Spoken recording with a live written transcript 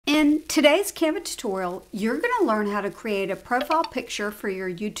In today's Canva tutorial, you're going to learn how to create a profile picture for your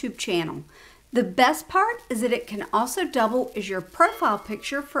YouTube channel. The best part is that it can also double as your profile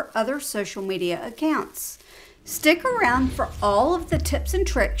picture for other social media accounts. Stick around for all of the tips and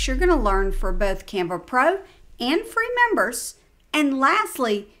tricks you're going to learn for both Canva Pro and free members. And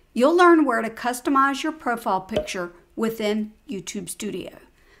lastly, you'll learn where to customize your profile picture within YouTube Studio.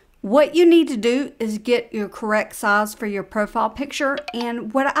 What you need to do is get your correct size for your profile picture,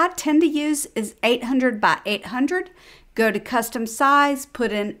 and what I tend to use is 800 by 800. Go to custom size,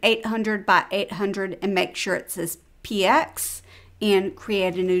 put in 800 by 800 and make sure it says PX and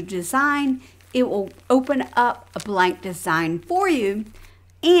create a new design. It will open up a blank design for you,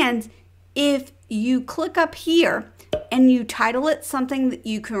 and if you click up here and you title it something that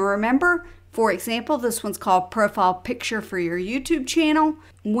you can remember, for example, this one's called Profile Picture for your YouTube channel.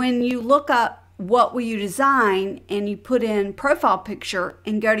 When you look up what will you design and you put in profile picture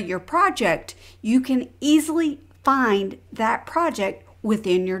and go to your project, you can easily find that project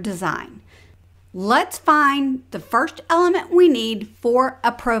within your design. Let's find the first element we need for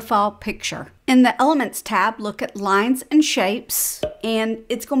a profile picture. In the Elements tab, look at Lines and Shapes, and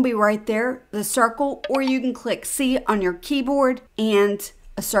it's going to be right there, the circle, or you can click C on your keyboard and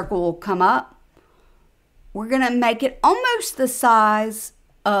a circle will come up. We're going to make it almost the size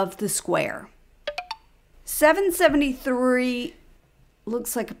of the square. 773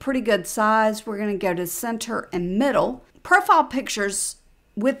 looks like a pretty good size. We're going to go to center and middle. Profile pictures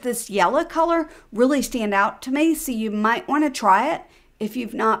with this yellow color really stand out to me, so you might want to try it if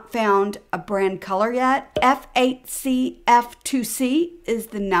you've not found a brand color yet. F8C, F2C is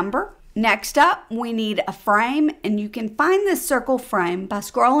the number. Next up, we need a frame, and you can find this circle frame by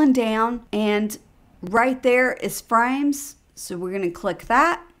scrolling down, and right there is frames. So we're going to click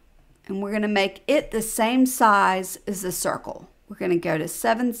that, and we're going to make it the same size as the circle. We're going to go to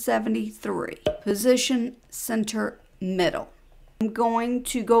 773, position, center, middle. I'm going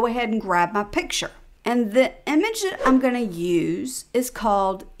to go ahead and grab my picture. And the image that I'm going to use is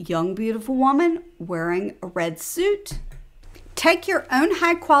called Young Beautiful Woman Wearing a Red Suit. Take your own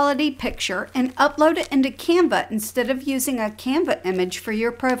high quality picture and upload it into Canva instead of using a Canva image for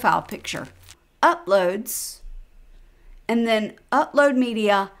your profile picture. Uploads, and then upload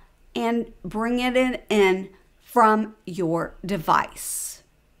media and bring it in from your device.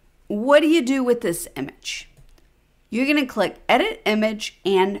 What do you do with this image? You're going to click Edit Image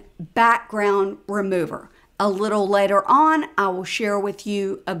and Background Remover. A little later on, I will share with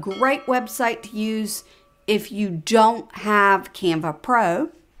you a great website to use if you don't have Canva Pro.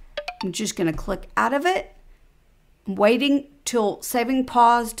 I'm just going to click out of it. I'm waiting till saving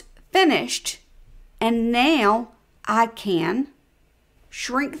paused finished. And now I can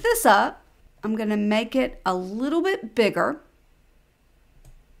shrink this up. I'm going to make it a little bit bigger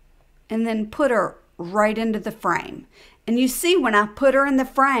and then put her right into the frame. And you see when I put her in the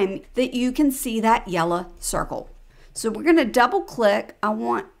frame that you can see that yellow circle. So we're going to double click. I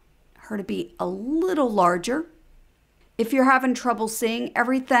want her to be a little larger. If you're having trouble seeing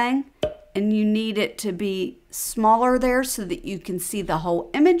everything and you need it to be smaller there so that you can see the whole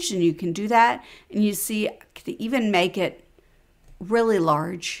image, and you can do that. And you see, I could even make it really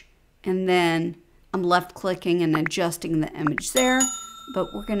large, and then I'm left clicking and adjusting the image there,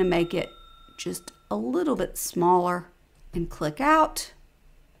 but we're going to make it just a little bit smaller and click out.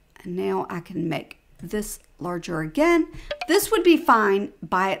 And now I can make this larger again. This would be fine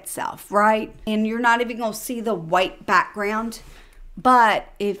by itself, right? And you're not even going to see the white background. But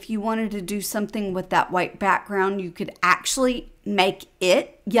if you wanted to do something with that white background, you could actually make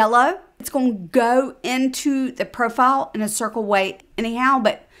it yellow. It's going to go into the profile in a circle way anyhow,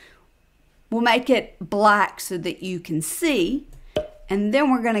 but we'll make it black so that you can see. And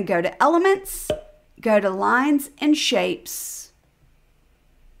then we're going to go to Elements, go to Lines and Shapes,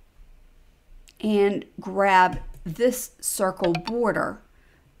 and grab this circle border.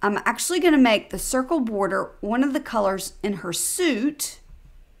 I'm actually going to make the circle border one of the colors in her suit,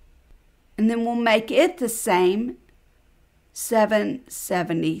 and then we'll make it the same,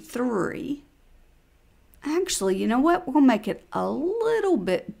 773. Actually, you know what? We'll make it a little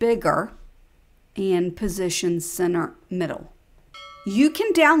bit bigger and position center middle. You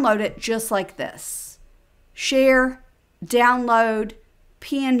can download it just like this. Share, download,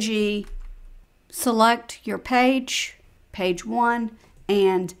 PNG, select your page, page 1,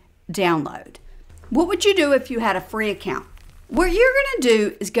 and download. What would you do if you had a free account? What you're going to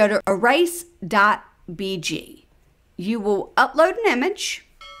do is go to erase.bg. You will upload an image.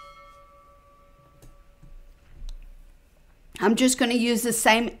 I'm just going to use the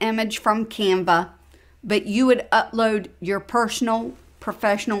same image from Canva, but you would upload your personal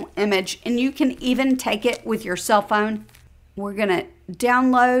professional image, and you can even take it with your cell phone. We're going to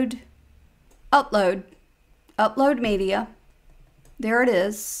download, upload media. There it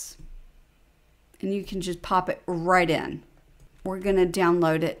is. And you can just pop it right in. We're going to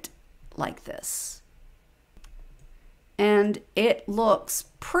download it like this. And it looks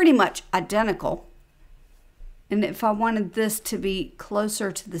pretty much identical. And if I wanted this to be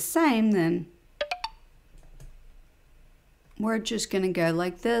closer to the same, then we're just going to go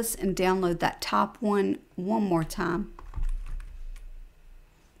like this and download that top one more time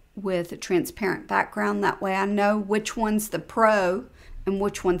with a transparent background. That way I know which one's the pro and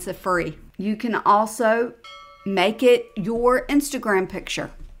which one's the free. You can also make it your Instagram picture.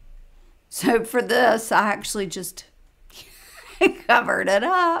 So for this, I actually just covered it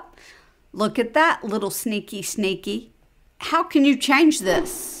up. Look at that little sneaky. How can you change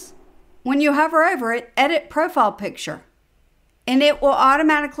this? When you hover over it, edit profile picture. And it will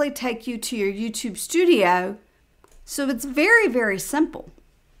automatically take you to your YouTube studio. So it's very, very simple.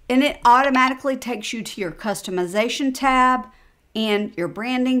 And it automatically takes you to your customization tab and your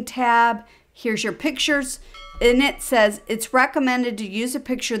branding tab. Here's your pictures. And it says it's recommended to use a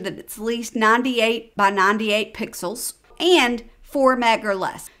picture that it's at least 98 by 98 pixels and 4 meg or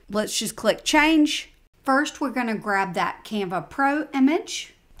less. Let's just click change. First, we're going to grab that Canva Pro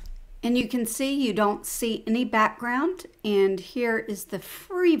image. And you can see you don't see any background. And here is the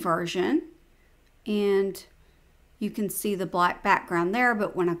free version. And you can see the black background there,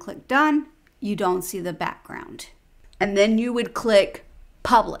 but when I click done, you don't see the background. And then you would click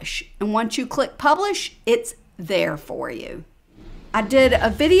publish. And once you click publish, it's there for you. I did a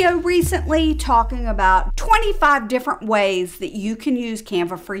video recently talking about 25 different ways that you can use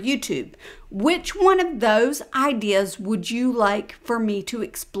Canva for YouTube. Which one of those ideas would you like for me to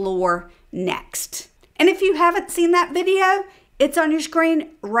explore next? And if you haven't seen that video, it's on your screen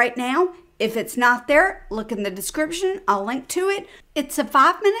right now. If it's not there, look in the description. I'll link to it. It's a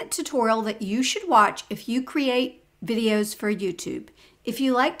 5-minute tutorial that you should watch if you create videos for YouTube. If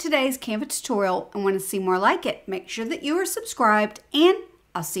you like today's Canva tutorial and want to see more like it, make sure that you are subscribed, and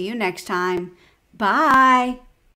I'll see you next time. Bye.